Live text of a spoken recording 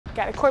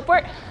Got a court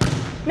board.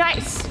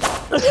 Nice.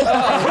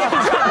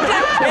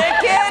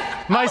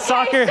 My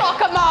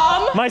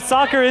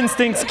soccer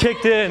instincts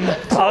kicked in.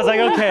 I was like,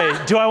 okay,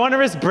 do I want to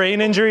risk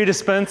brain injury to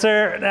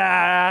Spencer?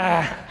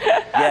 Nah.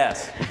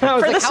 Yes. I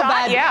was For like, the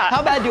shot, yeah.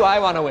 How bad do I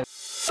want to win?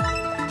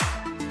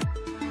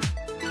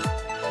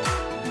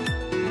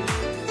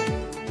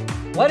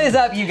 What is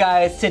up, you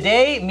guys?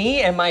 Today,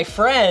 me and my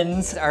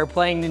friends are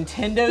playing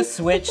Nintendo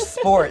Switch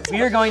Sports.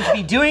 We are going to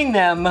be doing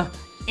them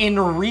in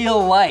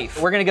real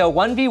life. We're gonna go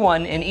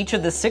 1v1 in each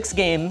of the 6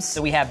 games.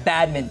 So we have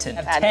badminton,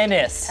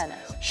 tennis,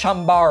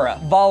 shambara,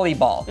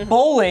 volleyball,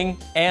 bowling,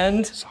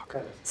 and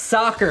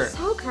soccer.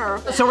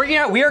 So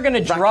we are gonna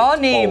draw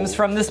names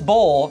from this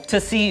bowl to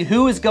see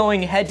who is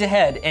going head to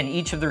head in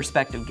each of the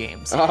respective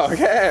games.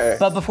 Okay.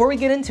 But before we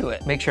get into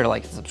it, make sure to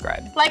like and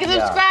subscribe. Like and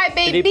subscribe,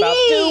 baby. Do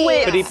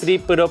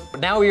it.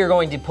 Now we are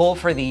going to pull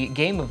for the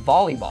game of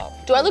volleyball.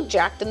 Do I look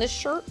jacked in this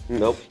shirt?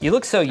 Nope. You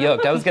look so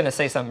yoked. I was gonna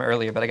say something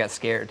earlier, but I got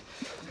scared.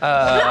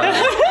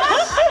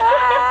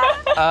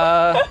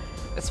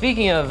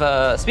 Speaking of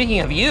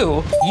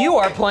you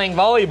are playing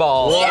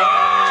volleyball. Yeah!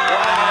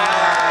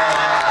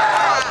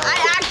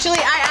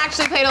 I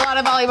actually played a lot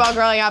of volleyball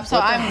growing up, so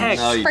I'm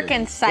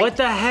freaking psyched. What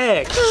the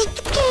heck?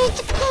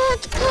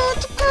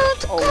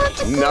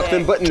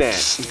 Nothing but net.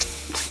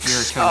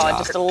 Oh,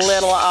 just a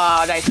little,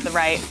 nice to the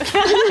right.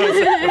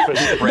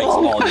 Breaks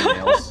all your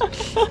nails.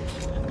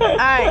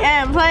 I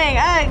am playing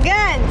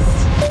against.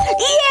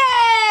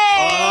 Yay!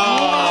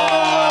 Oh.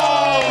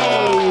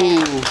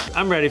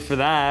 I'm ready for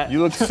that.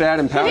 You look sad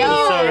and pouty.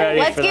 I'm so ready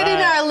Let's for get that.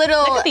 in our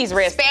little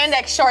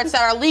spandex shorts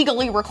that are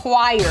legally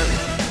required.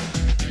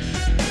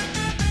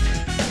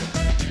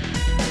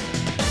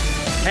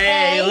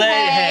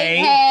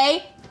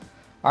 Hey.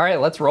 All right,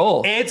 let's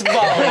roll. It's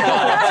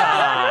volleyball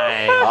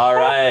time. All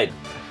right.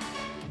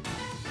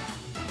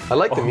 I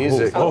like the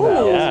music.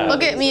 Yeah.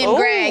 Look at me and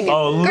Greg.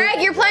 Oh,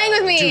 Greg, you're playing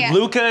with me. Dude,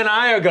 Luca and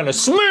I are gonna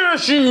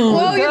smash you.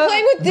 Whoa, you're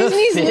playing with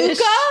Disney's fish?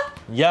 Luca?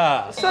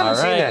 Yes. I haven't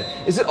seen that.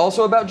 Is it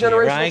also about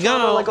generational I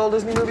trauma go. like all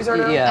Disney movies are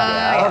now?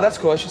 Yeah. Oh, that's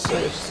cool. I should see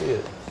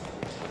it.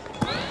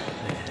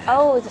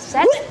 Oh, the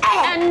set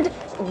and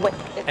wait,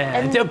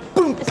 And a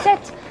boom.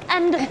 set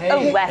and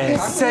a wet.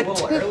 Set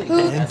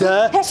and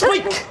a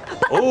spike.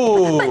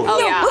 Oh. Oh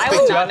yeah, I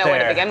would not know where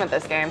to begin with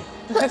this game.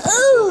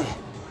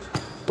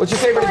 What's your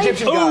favorite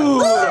Egyptian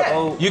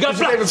god? You got What's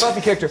your favorite blocked.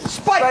 Buffy character?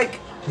 Spike.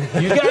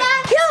 You got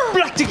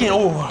blocked again.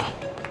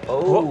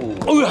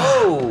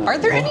 Oh. Are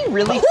there any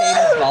really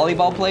famous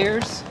volleyball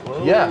players?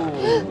 Yeah.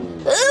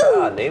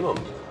 Name them.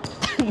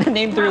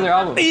 Name 3 of their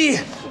albums.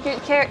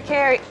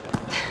 Carry.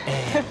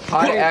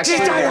 I actually,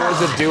 there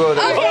was a duo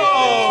that I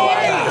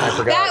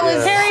forgot. That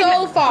was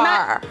so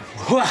far.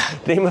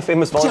 Name a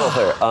famous volleyball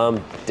player.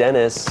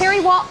 Dennis. Carry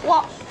walk.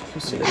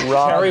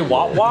 Raub. Carrie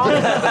Watwa?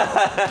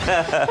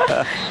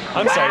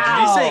 I'm sorry, did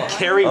you say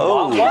Carrie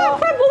Watwa?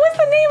 What was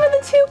the name of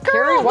the 2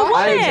 girls? The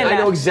I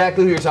know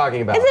exactly who you're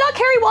talking about. Is it not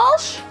Carrie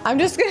Walsh? I'm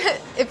just gonna,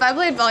 if I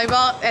played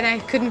volleyball and I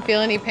couldn't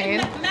feel any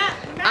pain,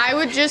 I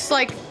would just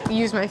like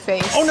use my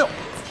face. Oh no.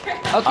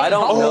 Okay, I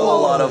don't know a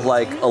lot of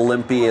like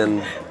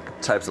Olympian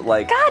types of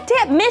like. God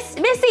damn,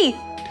 Missy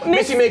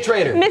May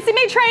Trainer. Missy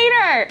May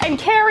Trainer and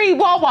Carrie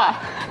Wawa.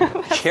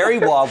 Carrie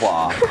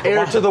Wawa.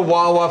 Heir to the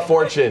Wawa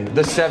fortune,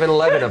 the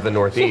 7-Eleven of the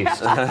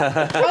Northeast.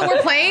 Oh,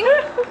 we're playing?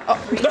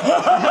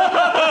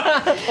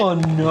 Oh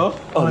no.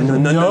 Oh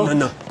no.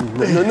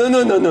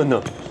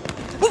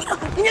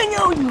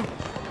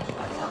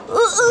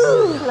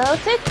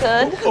 Float it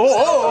good.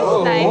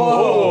 Nice.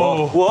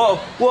 Whoa.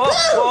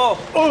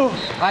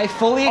 I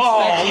fully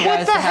expect you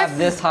guys to have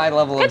this high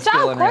level of Good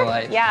skill job, in real Court.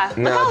 life. Yeah.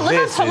 Now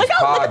this is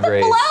pod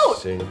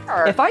racing.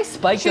 If I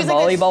spiked a She's like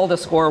volleyball to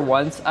score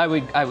once, I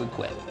would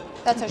quit.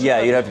 That's what Yeah,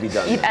 you'd have to be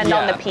done. You'd end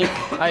on the peak.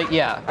 I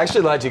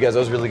actually lied to you guys. I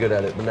was really good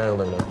at it, but now I'll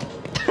never know.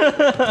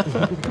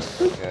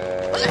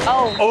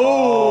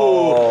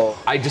 Oh.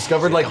 I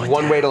discovered like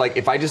one way to like,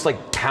 if I just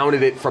like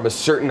pounded it from a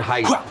certain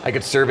height, I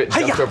could serve it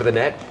just over the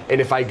net. And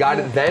if I got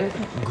it then,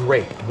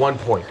 great, 1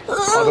 point.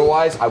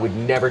 Otherwise, I would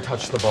never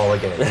touch the ball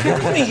again. It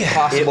was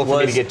impossible for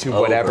me to get to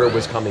whatever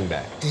was coming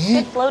back.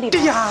 Good floaty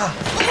ball.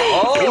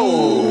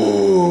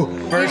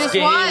 First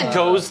game won.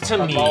 goes to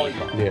me.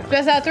 Yeah.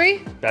 Best out of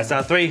 3? Best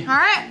out of 3. All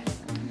right.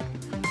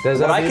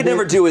 What I could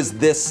never do is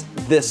this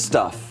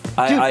stuff.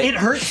 It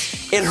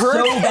hurts. It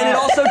hurts, and it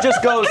also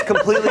just goes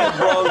completely in the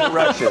wrong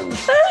direction.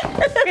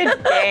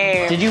 Good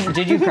game.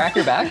 Did you crack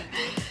your back?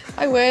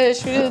 I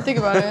wish. We didn't think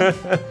about it.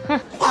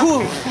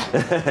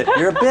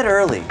 You're a bit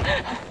early.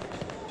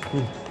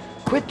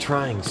 Quit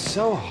trying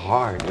so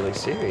hard, really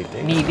serious.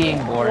 Me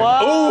being bored.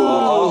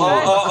 Oh.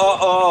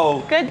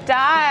 Good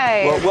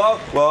dive. Whoa.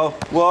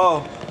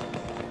 Wah.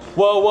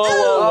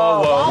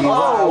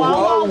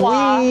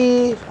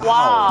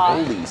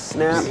 Holy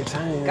snap.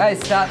 Guys,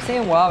 stop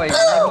saying wow. I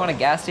really want a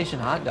gas station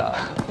hot dog.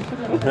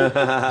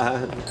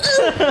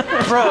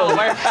 Bro,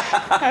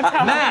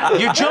 Matt,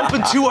 you're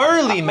jumping too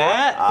early,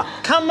 Matt.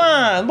 Come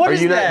on, what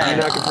is that? Are you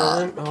not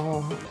controlling?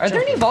 Oh. Are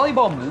there any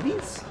volleyball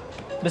movies?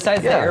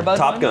 Besides the Airbud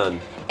Top one? Gun.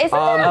 Isn't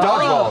there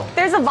dodgeball.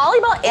 There's a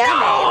volleyball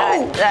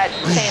anime that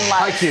Shane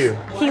loves. IQ.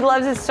 He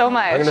loves it so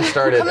much. I'm gonna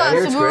start it. Come I on,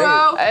 hear it's great.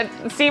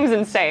 Saburo. It seems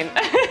insane.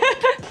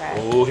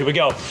 Ooh, here we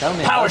go.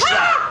 Power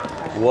shot.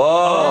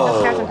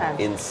 Whoa. Discussion time.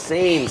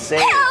 Insane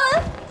save.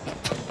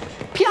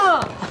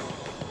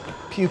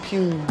 Pew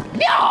pew.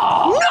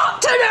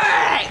 Not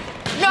today!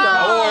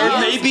 No! Or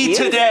maybe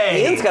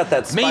today. Ian's got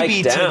that spike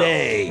Maybe down.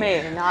 today.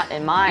 Maybe not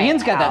in my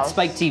Ian's got that house.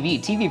 Spike TV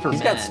for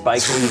He's men. got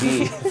Spike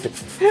TV.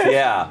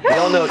 Yeah, we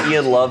all know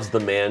Ian loves the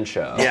man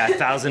show. Yeah,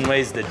 1,000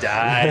 Ways to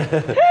Die.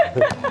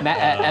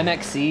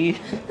 MXC.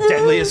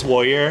 Deadliest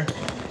Warrior.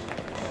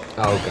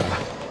 Oh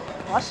god.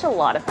 I watched a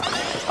lot of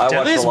I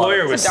Deadliest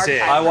Warrior It's was a dark sick.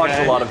 time. I watched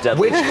a lot of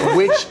Deadly.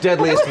 Which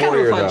Deadliest kind of a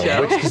Warrior fun though?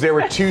 show. Because there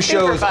were two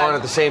shows fun. on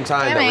at the same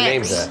time that were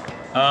named Gimmicks. that.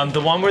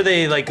 The one where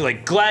they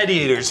like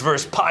gladiators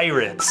versus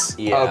pirates.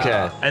 Yeah.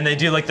 Okay. And they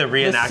do like the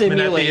reenactment at the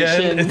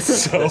end. simulation. It's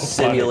so The funny.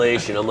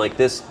 simulation. I'm like,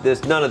 this,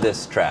 none of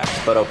this tracks,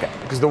 but okay.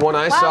 Because the one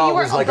I Wow, saw you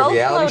were was like a both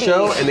reality floaties.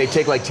 show, and they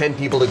take like 10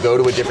 people to go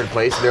to a different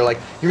place, and they're like,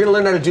 you're gonna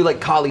learn how to do like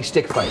Kali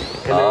stick fight.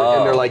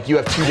 And they're like, you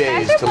have 2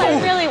 days actually to played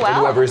learn. really well. And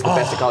whoever is the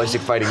best at Kali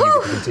stick fighting,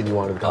 you can continue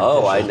on in the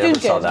competition. Oh, I never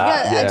saw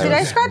that. Yeah, Did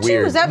I scratch you?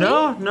 weird. Was that me?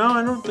 No,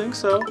 I don't think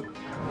so.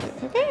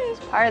 It's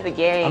part of the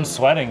game. I'm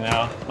sweating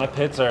now. My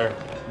pits are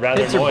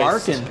rather Pits are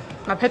moist. barking.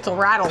 My pits are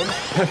rattled.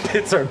 My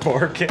pits are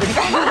barking.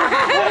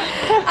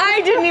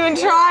 I didn't even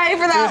try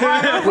for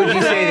that one. Would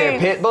you say they're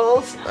pit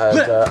bulls? I'm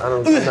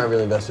not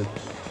really invested.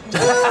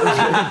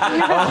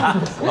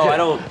 Oh, I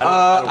don't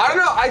I don't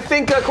know. I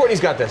think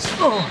Courtney's got this.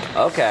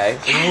 Okay.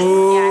 Yeah, I think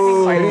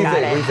What Courtney do you got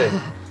think? What do you it.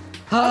 think?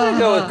 I'm gonna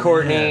go with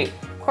Courtney.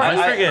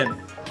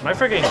 My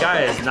friggin'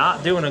 guy is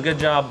not doing a good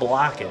job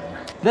blocking.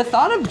 The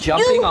thought of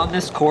jumping on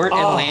this court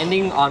and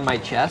landing on my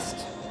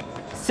chest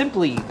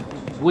simply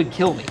would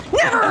kill me.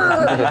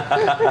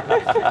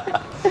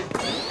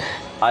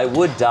 I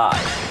would die.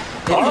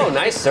 Oh,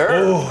 nice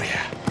serve. Oh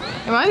yeah.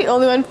 Am I the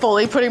only one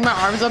fully putting my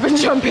arms up and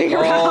jumping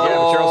around? Yeah, but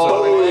you're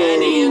also.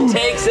 And Ian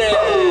takes it.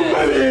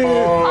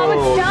 Oh,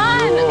 it's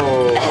done.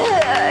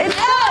 It's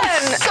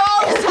done. So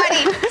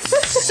sweaty.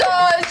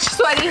 Such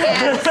sweaty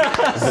hands.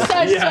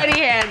 Such sweaty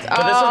hands.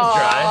 But this one's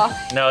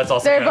dry. No, it's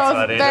also They're kind of both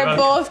sweaty. they're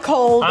both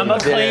cold. I'm a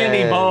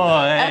cleany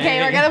boy.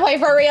 Okay, we're gonna play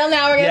for real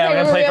now. We're Yeah,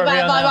 gonna we're play gonna for play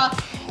real for real now.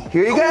 volleyball.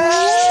 Here you go.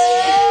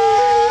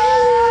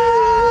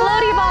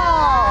 Floaty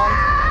ball.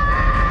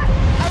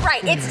 All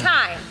right, it's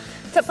time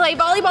to play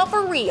volleyball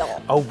for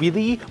real. Oh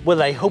really?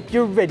 Well, I hope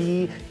you're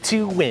ready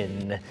to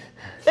win.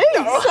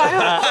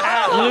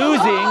 At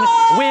losing,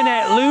 win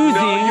at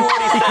losing,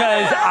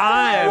 because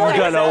I'm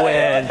gonna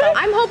win.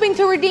 I'm hoping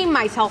to redeem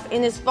myself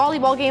in this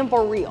volleyball game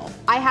for real.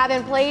 I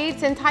haven't played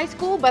since high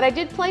school, but I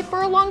did play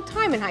for a long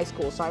time in high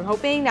school, so I'm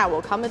hoping that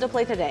will come into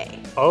play today.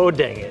 Oh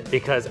dang it,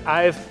 because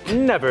I've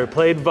never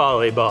played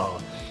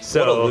volleyball. So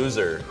What a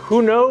loser.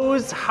 Who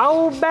knows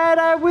how bad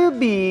I will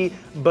be,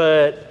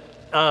 but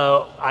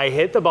I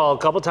hit the ball a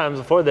couple times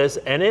before this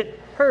and it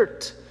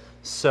hurt.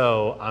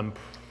 So I'm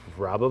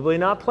probably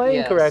not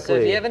playing correctly.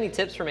 So if you have any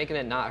tips for making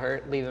it not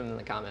hurt, leave them in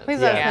the comments. Please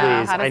Yeah, let us know.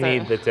 please, How does I it-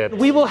 need the tip.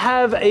 We will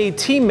have a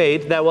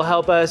teammate that will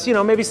help us,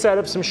 maybe set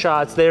up some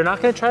shots. They're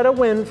not gonna try to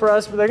win for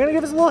us, but they're gonna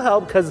give us a little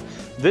help because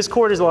this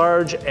court is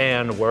large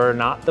and we're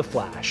not the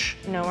Flash.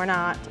 No, we're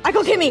not. I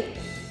go Kimmy.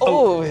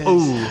 Well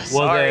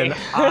Sorry. then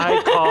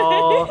I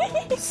call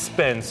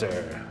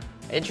Spencer.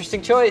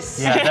 Interesting choice.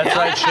 Yeah, that's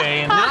right,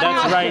 Shane.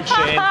 That's right,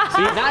 Shane. See, Not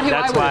who I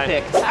that's would why.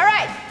 have picked. All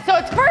right, so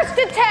it's 1st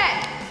to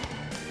 10.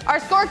 Our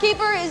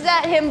scorekeeper is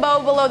that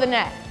himbo below the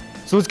net.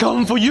 So it's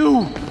coming for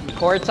you.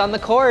 Court's on the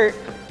court.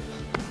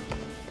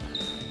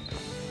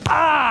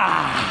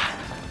 Ah!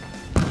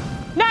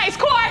 Nice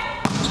court.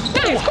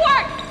 Nice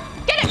court.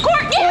 Get it,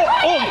 court. Get it,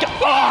 Courtney.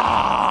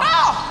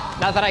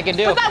 Nothing I can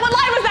do. What line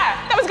was that?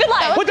 That was a good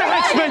line. What the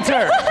heck,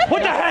 Spencer?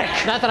 What the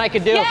heck? Nothing I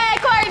can do. Yeah,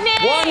 Courtney.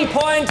 1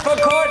 point for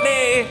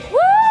Courtney.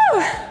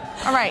 Woo.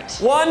 All right.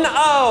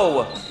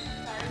 1-0.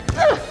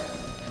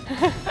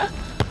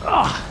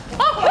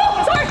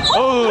 Oh, sorry.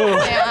 Oh,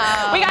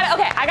 Yeah. We got it.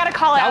 Okay, I got to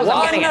call it That out. was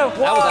awesome. That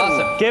was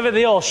awesome. give it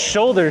the old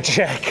shoulder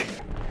check.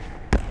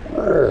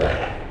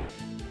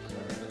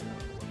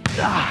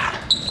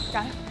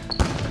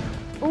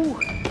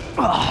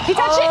 He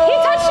touched it. He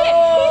touched it.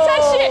 He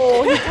touched it.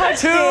 He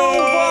touched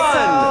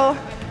 2-1.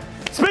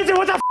 Spencer,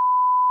 what the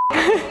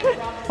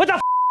What the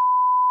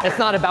It's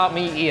not about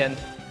me, Ian.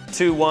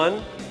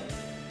 2-1.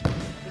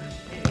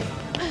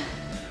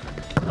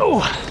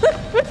 Oh,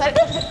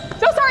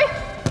 So sorry.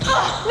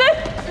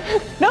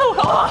 No.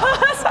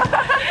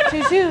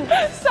 2-2.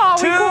 Sorry.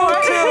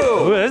 2-2.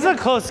 Ooh, this is a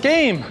close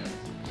game.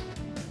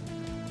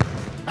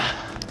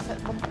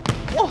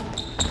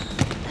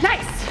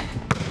 Nice.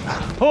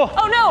 Oh,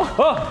 Oh no.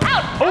 oh,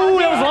 Out. oh,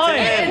 that was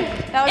line.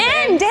 That was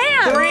In.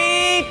 Damn.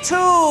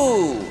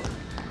 3-2.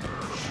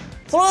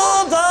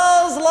 For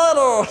those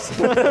little.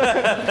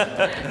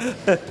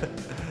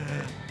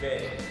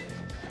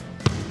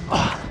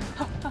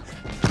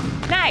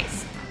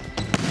 Nice.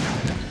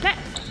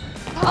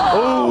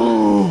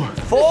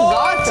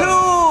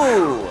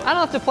 4-2. I don't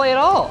have to play at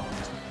all.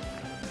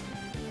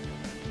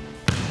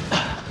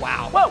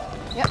 Wow. Whoa.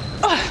 Yep.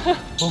 Oh.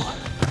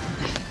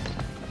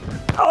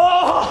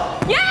 Oh!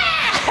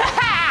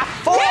 Yeah!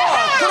 4,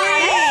 3.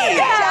 Good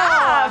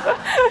job!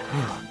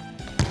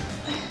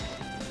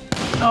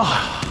 Oh.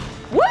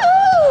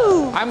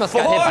 Woo! I almost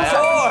got hit by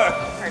that.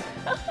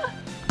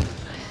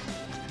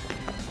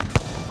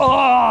 4.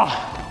 Oh!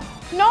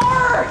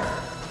 North!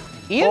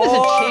 Ian is a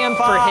 4, champ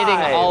for 5.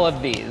 hitting all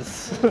of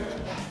these.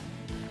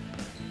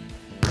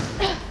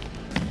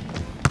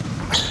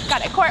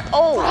 Got it, Court.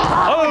 Oh!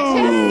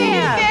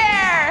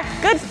 There!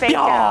 Good fake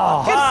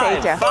out. Good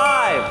fake out.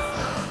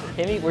 5.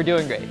 Timmy, we're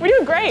doing great. We're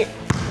doing great.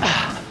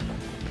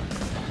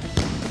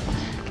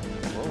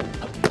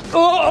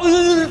 Whoa!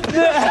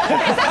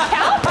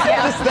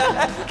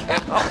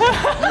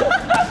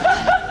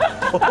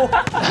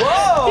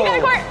 You got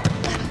it, Court.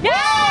 Yeah!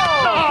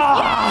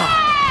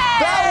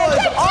 That was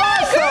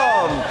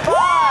awesome! 5,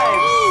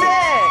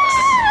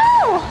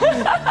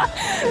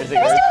 6.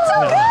 You're doing so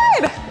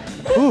good!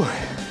 Ooh.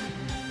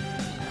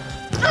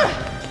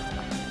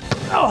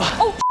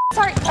 Oh,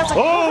 sorry. I was like,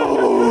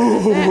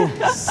 Oh!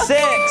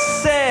 6,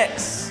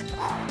 6.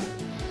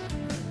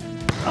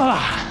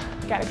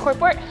 got it,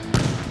 Court.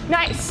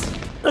 Nice.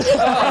 Pick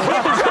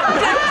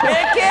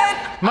it.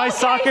 My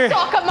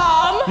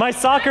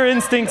soccer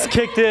instincts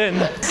kicked in.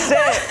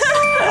 6.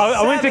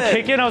 I went to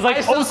kick it and I was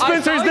like, oh,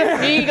 Spencer's there.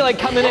 Me like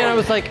coming in, I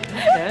was like,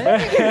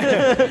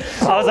 eh?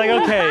 I was like,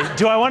 okay,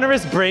 do I want to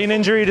risk brain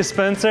injury to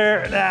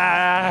Spencer?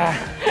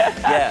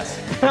 Yes.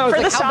 I was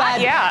For the like,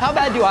 shot, yeah. How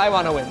bad do I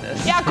want to win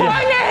this? Yeah,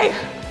 Courtney!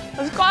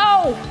 Let's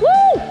go!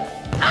 Woo!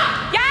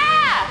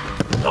 Yeah!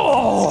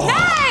 Oh!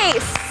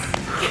 Nice!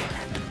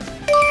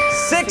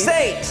 6,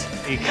 8.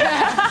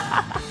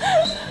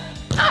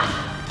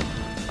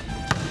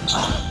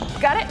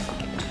 Got it?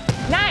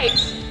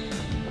 Nice!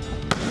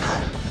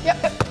 Yep.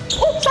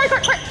 Oh, sorry,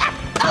 Court.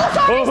 Oh,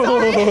 sorry.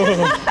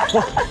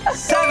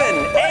 7,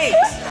 8.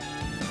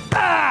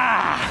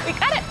 We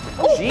got it.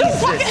 Oh,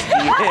 Jesus.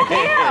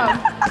 damn.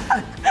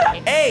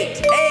 8,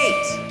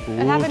 8.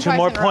 Ooh, 2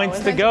 more points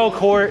to go,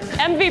 Court.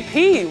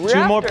 MVP.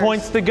 2 more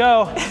points to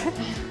go.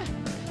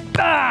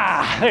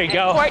 There you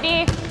go.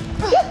 Courtney.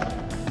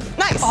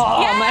 Nice.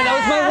 Oh man, that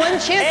was my one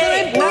chance that I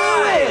 8, blew 9.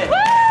 it.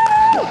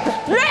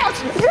 Yes!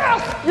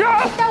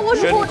 That was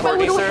Shouldn't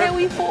Courtney serve?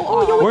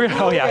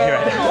 Oh yeah, you're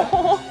right.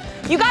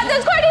 You got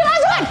this, Courtney.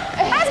 Last one.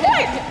 Last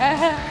point.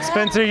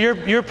 Spencer,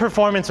 your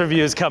performance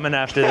review is coming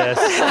after this.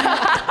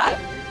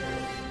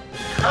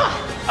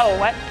 Oh,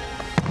 what?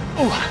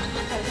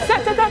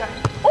 Set.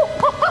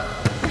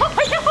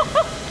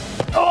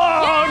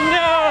 Oh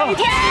no!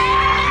 10!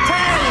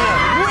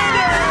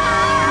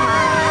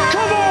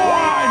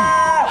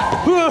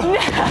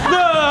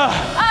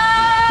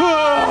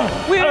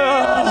 We're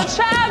the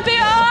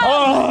champion!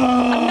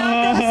 I'm not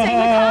gonna sing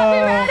the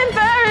copyrighted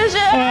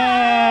version!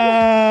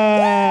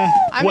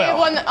 I may have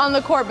won on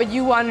the court, but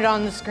you won it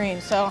on the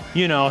screen, so.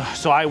 You know,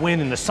 so I win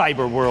in the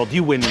cyber world,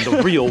 you win in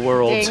the real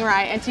world. Dang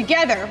right. And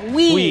together,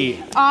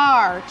 we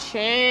are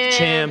champions.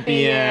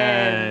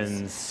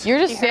 You're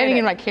just standing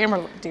in my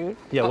camera, dude.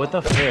 Yeah, what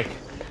the frick?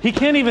 He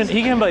can't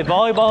play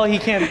volleyball, he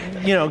can't,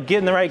 get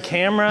in the right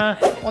camera.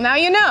 Well, now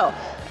you know.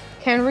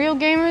 Can real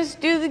gamers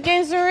do the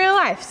games in real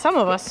life? Some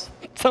of us.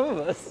 Some of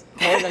us,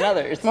 more than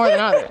others. More than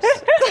others.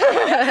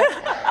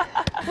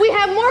 We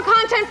have more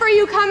content for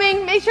you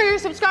coming. Make sure you're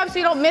subscribed so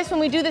you don't miss when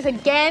we do this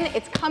again.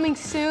 It's coming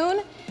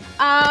soon.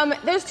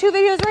 There's 2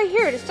 videos right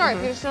here to start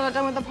if you're still not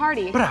done with the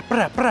party.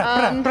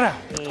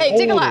 Hey,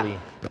 take a lap.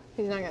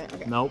 He's not gonna,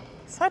 okay. Nope.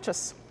 Such a...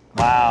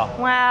 Wow.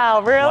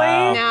 Wow, really?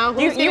 Wow. Now,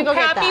 who's You gonna go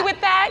get happy that?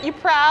 with that? You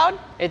proud?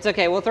 It's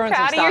okay, we'll throw in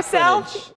Proud some of stock yourself? footage.